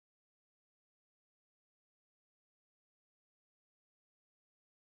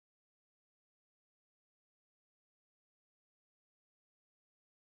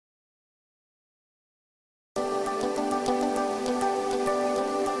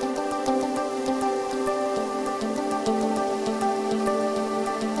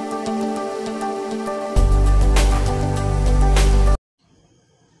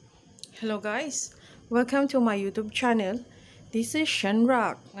Hello guys! Welcome to my YouTube channel. This is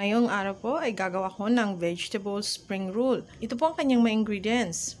Shenrock. Ngayong araw po ay gagawa ko ng vegetable spring roll. Ito po ang kanyang mga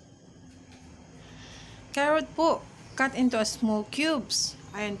ingredients. Carrot po, cut into a small cubes.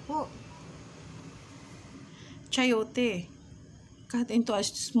 Ayan po. Chayote, cut into a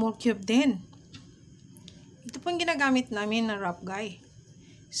small cube din. Ito po ang ginagamit namin na wrap guy.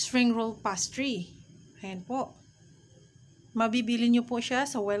 Spring roll pastry. Ayan po. Mabibili nyo po siya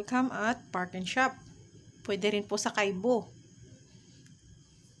sa Welcome at Park and Shop. Pwede rin po sa Kaibo.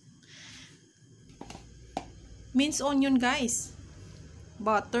 Minced onion guys.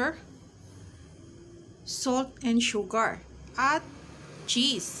 Butter. Salt and sugar. At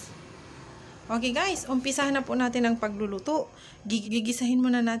cheese. Okay guys, umpisahan na po natin ang pagluluto. Gigisahin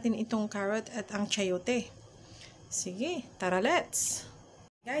muna natin itong carrot at ang chayote. Sige, tara let's.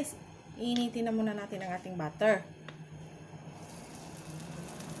 Guys, iinitin na muna natin ang ating butter.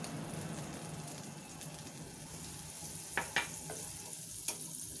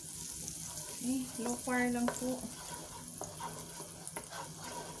 Low fire lang po.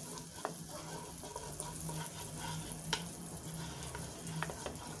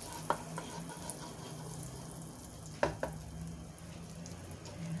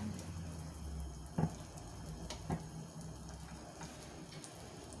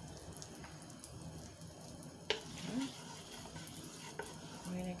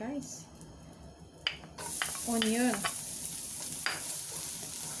 Okay na guys. Onion.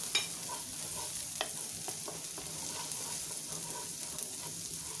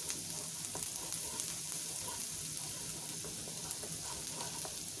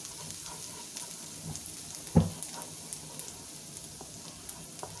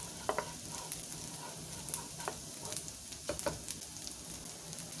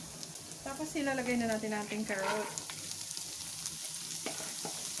 Tapos ilalagay na natin ating carrot.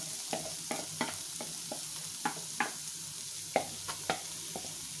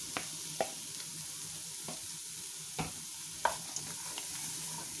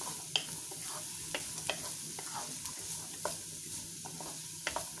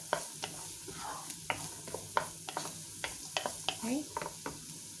 Okay.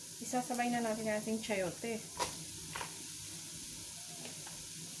 Isasabay na natin ating chayote.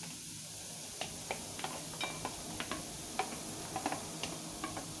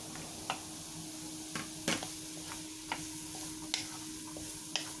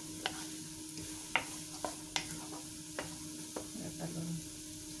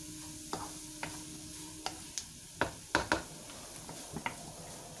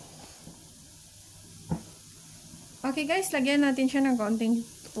 Okay guys, lagyan natin siya ng konting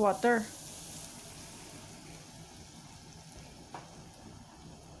water.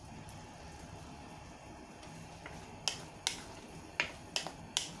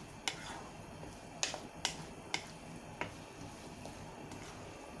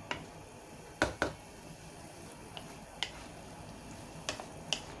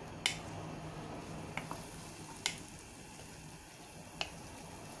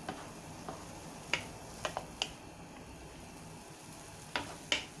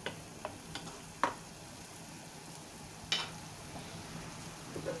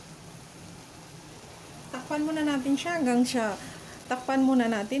 Takpan muna natin siya hanggang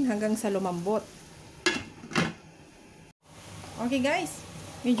sa lumambot. Okay guys,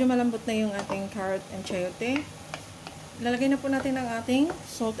 medyo malambot na yung ating carrot and chayote. Lalagay na po natin ang ating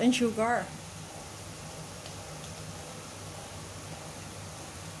salt and sugar.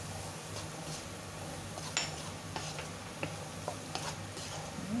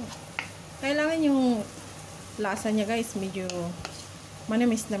 Kailangan yung lasa niya guys, medyo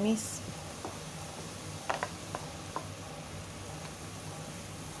manamis-namis.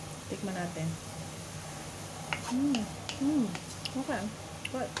 Tikman natin. Okay.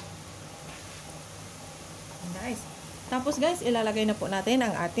 Good. Guys. Tapos guys, ilalagay na po natin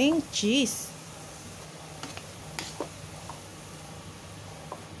ang ating cheese.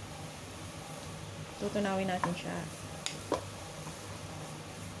 Tutunawin natin siya.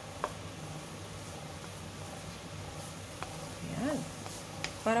 Ayan.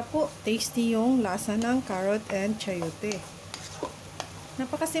 Para po tasty yung lasa ng carrot and chayote.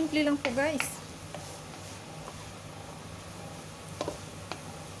 Napakasimple lang po guys.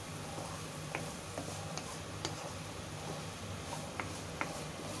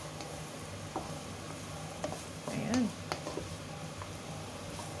 Ayan.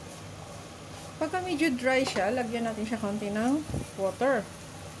 Pagka medyo dry siya, lagyan natin siya konti ng water.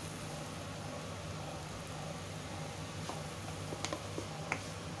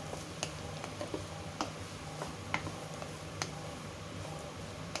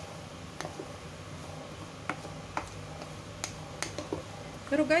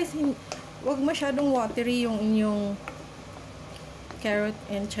 Pero guys, wag masyadong watery yung inyong carrot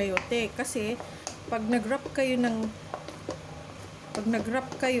and chayote kasi pag nag-wrap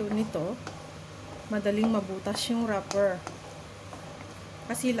kayo nito, madaling mabutas yung wrapper.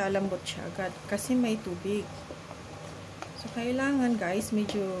 Kasi lalambot siya agad kasi may tubig. So kailangan guys,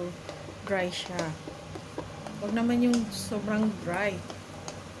 medyo dry siya. Wag naman yung sobrang dry.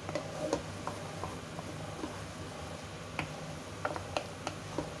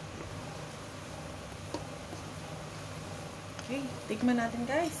 Okay, tikman natin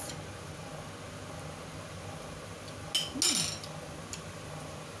guys.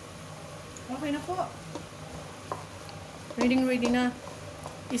 Okay na po. Ready na.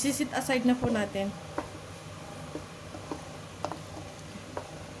 Isisit aside na po natin.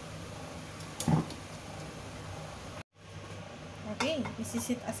 Okay,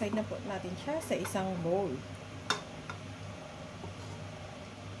 isisit aside na po natin siya sa isang bowl.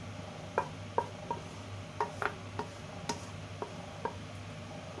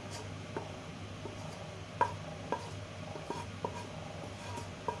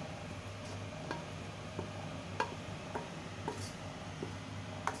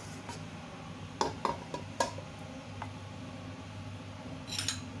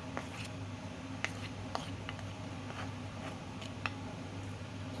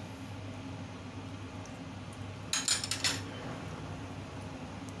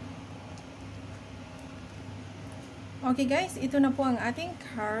 Okay guys, ito na po ang ating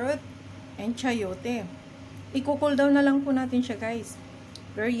carrot and chayote. I-cool down na lang po natin siya guys.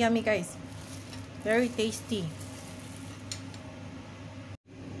 Very yummy guys. Very tasty.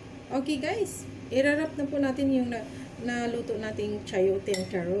 Okay guys, irarap na po natin yung naluto nating chayote and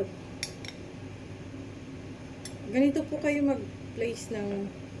carrot. Ganito po kayo mag-place ng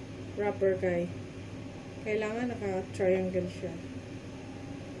wrapper guys. Kailangan naka-triangle siya.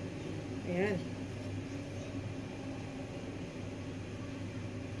 Ayan.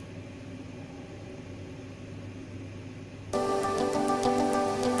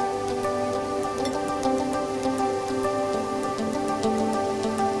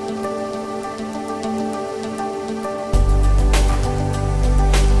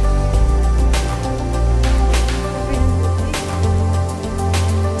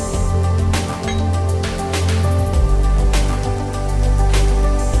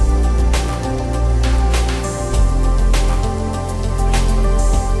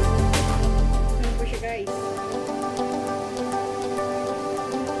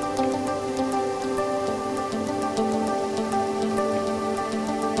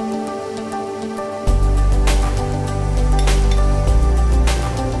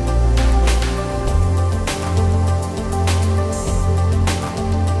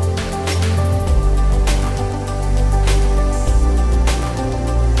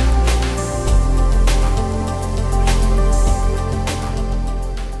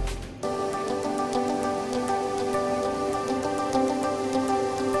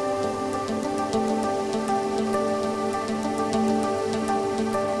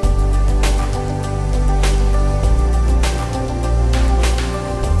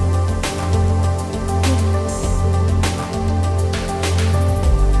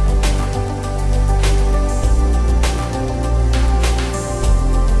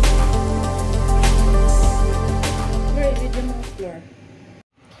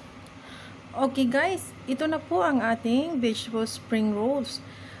 Okay guys, ito na po ang ating vegetable spring rolls.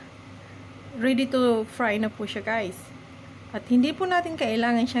 Ready to fry na po siya guys. At hindi po natin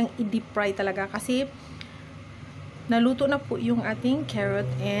kailangan siyang i-deep fry talaga kasi naluto na po yung ating carrot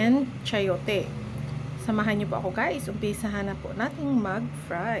and chayote. Samahan niyo po ako guys, umpisahan na po nating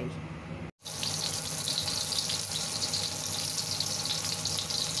mag-fry.